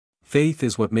Faith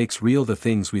is what makes real the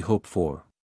things we hope for.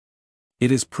 It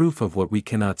is proof of what we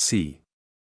cannot see.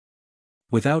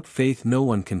 Without faith no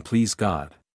one can please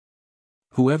God.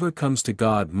 Whoever comes to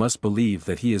God must believe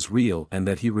that He is real and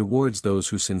that He rewards those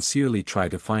who sincerely try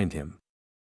to find Him.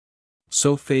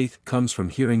 So faith comes from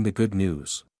hearing the good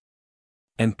news.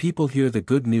 And people hear the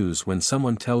good news when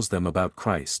someone tells them about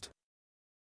Christ.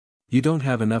 You don't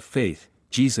have enough faith,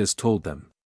 Jesus told them.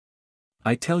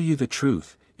 I tell you the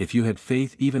truth, if you had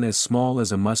faith even as small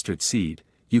as a mustard seed,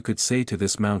 you could say to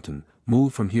this mountain,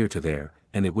 move from here to there,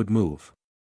 and it would move.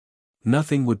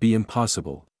 Nothing would be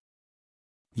impossible.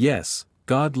 Yes,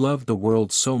 God loved the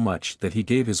world so much that He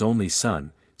gave His only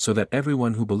Son, so that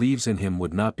everyone who believes in Him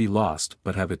would not be lost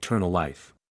but have eternal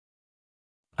life.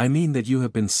 I mean that you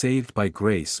have been saved by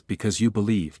grace because you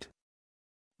believed.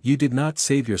 You did not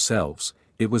save yourselves,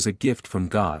 it was a gift from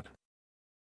God.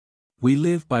 We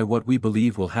live by what we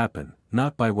believe will happen,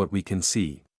 not by what we can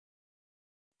see.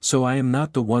 So I am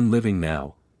not the one living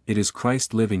now, it is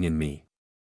Christ living in me.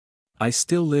 I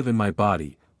still live in my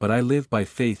body, but I live by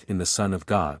faith in the Son of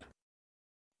God.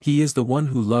 He is the one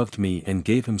who loved me and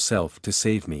gave Himself to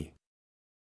save me.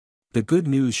 The good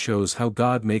news shows how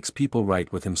God makes people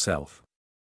right with Himself.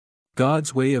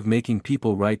 God's way of making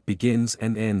people right begins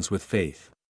and ends with faith.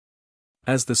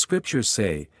 As the Scriptures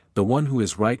say, the one who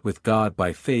is right with God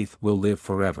by faith will live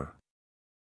forever.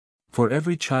 For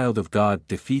every child of God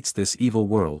defeats this evil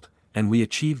world, and we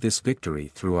achieve this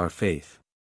victory through our faith.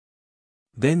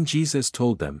 Then Jesus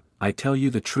told them, I tell you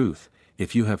the truth,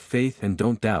 if you have faith and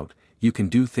don't doubt, you can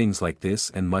do things like this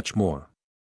and much more.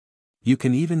 You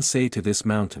can even say to this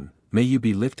mountain, may you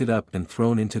be lifted up and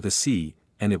thrown into the sea,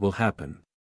 and it will happen.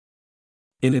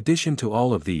 In addition to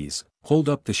all of these, hold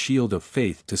up the shield of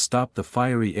faith to stop the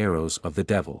fiery arrows of the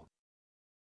devil.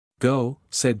 Go,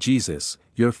 said Jesus,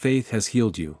 your faith has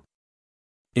healed you.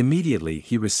 Immediately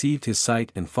he received his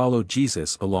sight and followed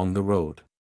Jesus along the road.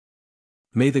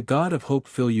 May the God of hope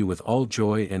fill you with all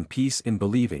joy and peace in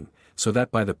believing, so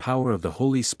that by the power of the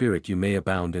Holy Spirit you may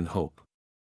abound in hope.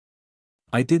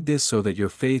 I did this so that your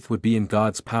faith would be in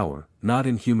God's power, not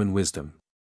in human wisdom.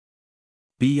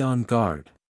 Be on guard.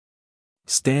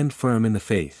 Stand firm in the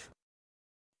faith.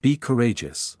 Be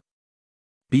courageous.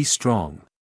 Be strong.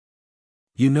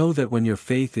 You know that when your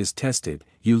faith is tested,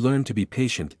 you learn to be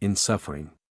patient in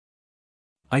suffering.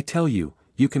 I tell you,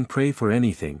 you can pray for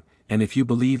anything, and if you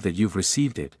believe that you've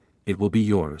received it, it will be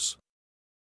yours.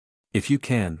 If you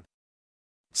can,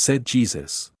 said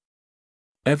Jesus.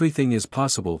 Everything is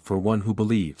possible for one who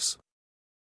believes.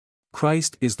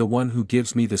 Christ is the one who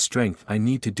gives me the strength I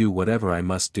need to do whatever I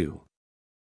must do.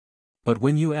 But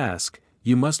when you ask,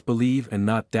 you must believe and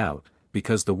not doubt,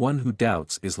 because the one who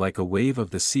doubts is like a wave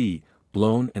of the sea,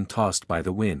 blown and tossed by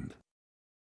the wind.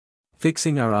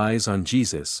 Fixing our eyes on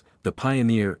Jesus, the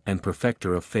pioneer and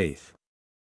perfecter of faith.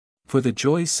 For the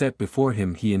joy set before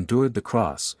him he endured the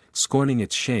cross, scorning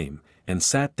its shame, and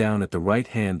sat down at the right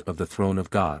hand of the throne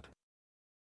of God.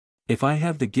 If I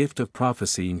have the gift of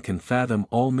prophecy and can fathom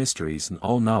all mysteries and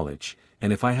all knowledge,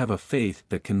 and if I have a faith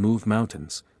that can move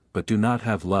mountains, but do not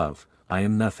have love, I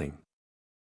am nothing.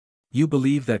 You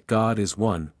believe that God is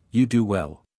one, you do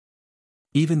well.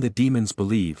 Even the demons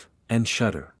believe, and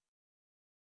shudder.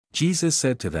 Jesus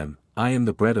said to them, I am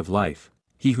the bread of life,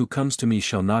 he who comes to me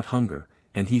shall not hunger,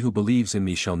 and he who believes in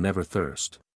me shall never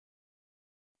thirst.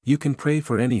 You can pray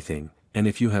for anything, and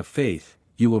if you have faith,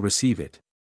 you will receive it.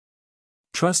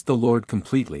 Trust the Lord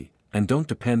completely, and don't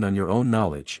depend on your own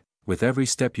knowledge. With every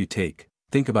step you take,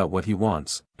 think about what He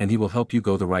wants, and He will help you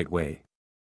go the right way.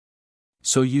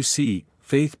 So you see,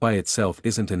 faith by itself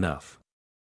isn't enough.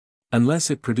 Unless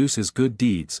it produces good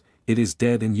deeds, it is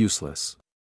dead and useless.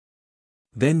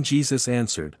 Then Jesus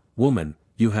answered, Woman,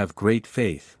 you have great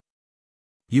faith.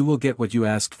 You will get what you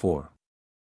asked for.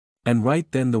 And right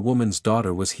then the woman's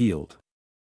daughter was healed.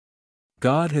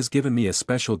 God has given me a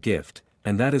special gift,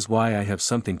 and that is why I have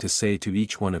something to say to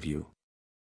each one of you.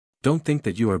 Don't think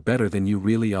that you are better than you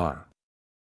really are.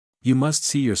 You must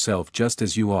see yourself just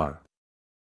as you are.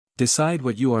 Decide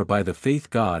what you are by the faith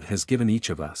God has given each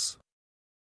of us.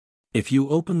 If you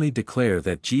openly declare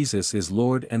that Jesus is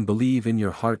Lord and believe in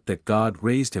your heart that God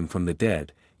raised him from the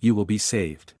dead, you will be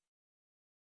saved.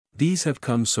 These have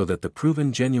come so that the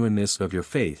proven genuineness of your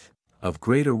faith, of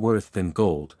greater worth than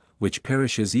gold, which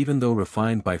perishes even though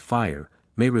refined by fire,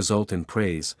 may result in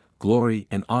praise, glory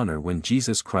and honor when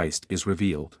Jesus Christ is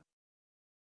revealed.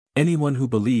 Anyone who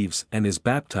believes and is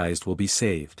baptized will be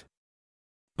saved.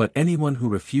 But anyone who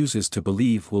refuses to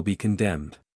believe will be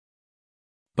condemned.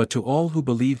 But to all who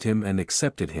believed him and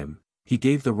accepted him, he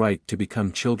gave the right to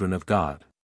become children of God.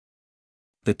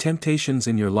 The temptations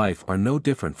in your life are no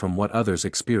different from what others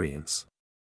experience.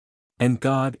 And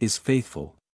God is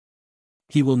faithful.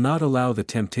 He will not allow the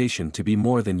temptation to be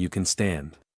more than you can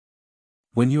stand.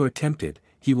 When you are tempted,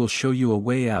 He will show you a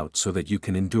way out so that you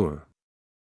can endure.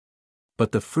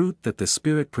 But the fruit that the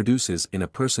Spirit produces in a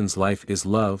person's life is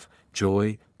love,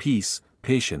 joy, peace,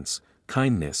 patience,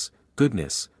 kindness,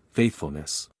 goodness,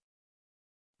 faithfulness.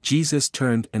 Jesus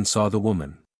turned and saw the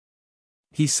woman.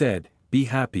 He said, "Be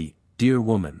happy, dear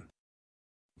woman.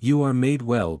 You are made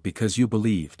well because you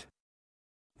believed."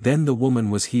 Then the woman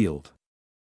was healed.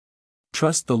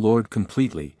 Trust the Lord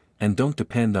completely, and don't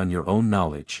depend on your own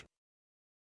knowledge.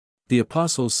 The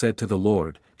apostles said to the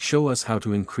Lord, "Show us how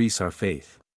to increase our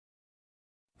faith."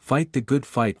 Fight the good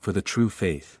fight for the true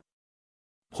faith.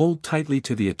 Hold tightly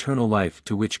to the eternal life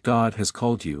to which God has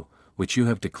called you, which you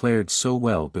have declared so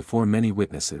well before many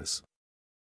witnesses.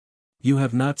 You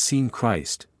have not seen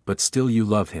Christ, but still you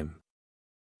love Him.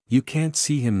 You can't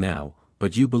see Him now,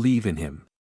 but you believe in Him.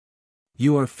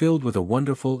 You are filled with a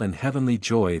wonderful and heavenly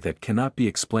joy that cannot be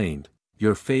explained.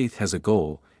 Your faith has a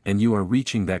goal, and you are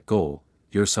reaching that goal,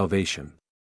 your salvation.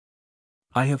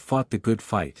 I have fought the good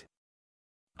fight.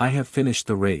 I have finished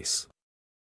the race.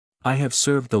 I have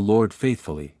served the Lord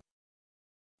faithfully.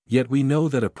 Yet we know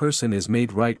that a person is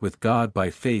made right with God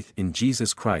by faith in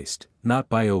Jesus Christ, not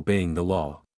by obeying the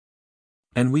law.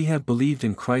 And we have believed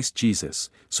in Christ Jesus,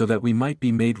 so that we might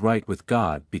be made right with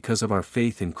God because of our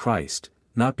faith in Christ,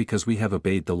 not because we have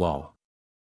obeyed the law.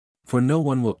 For no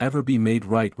one will ever be made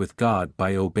right with God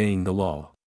by obeying the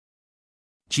law.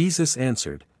 Jesus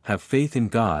answered, "Have faith in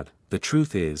God." The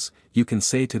truth is, you can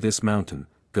say to this mountain,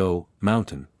 "Go,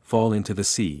 mountain, fall into the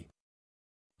sea."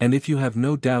 And if you have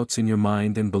no doubts in your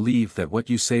mind and believe that what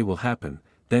you say will happen,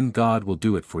 then God will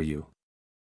do it for you.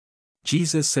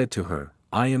 Jesus said to her,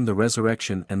 "I am the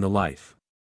resurrection and the life.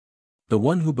 The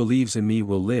one who believes in me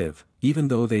will live, even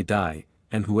though they die,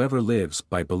 and whoever lives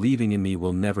by believing in me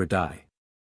will never die."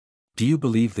 Do you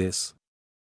believe this?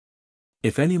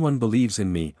 If anyone believes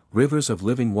in me, rivers of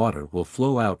living water will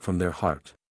flow out from their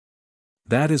heart.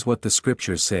 That is what the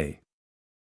Scriptures say.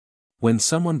 When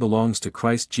someone belongs to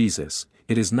Christ Jesus,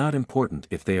 it is not important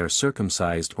if they are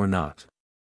circumcised or not.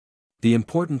 The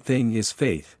important thing is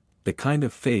faith, the kind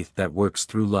of faith that works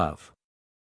through love.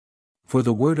 For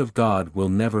the Word of God will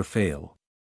never fail.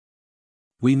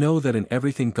 We know that in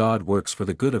everything God works for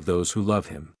the good of those who love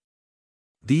Him.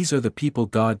 These are the people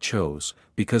God chose,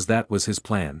 because that was His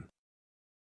plan.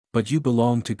 But you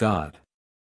belong to God.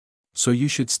 So you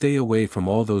should stay away from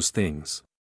all those things.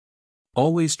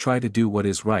 Always try to do what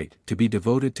is right, to be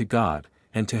devoted to God,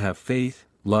 and to have faith,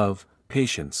 love,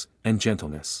 patience, and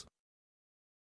gentleness.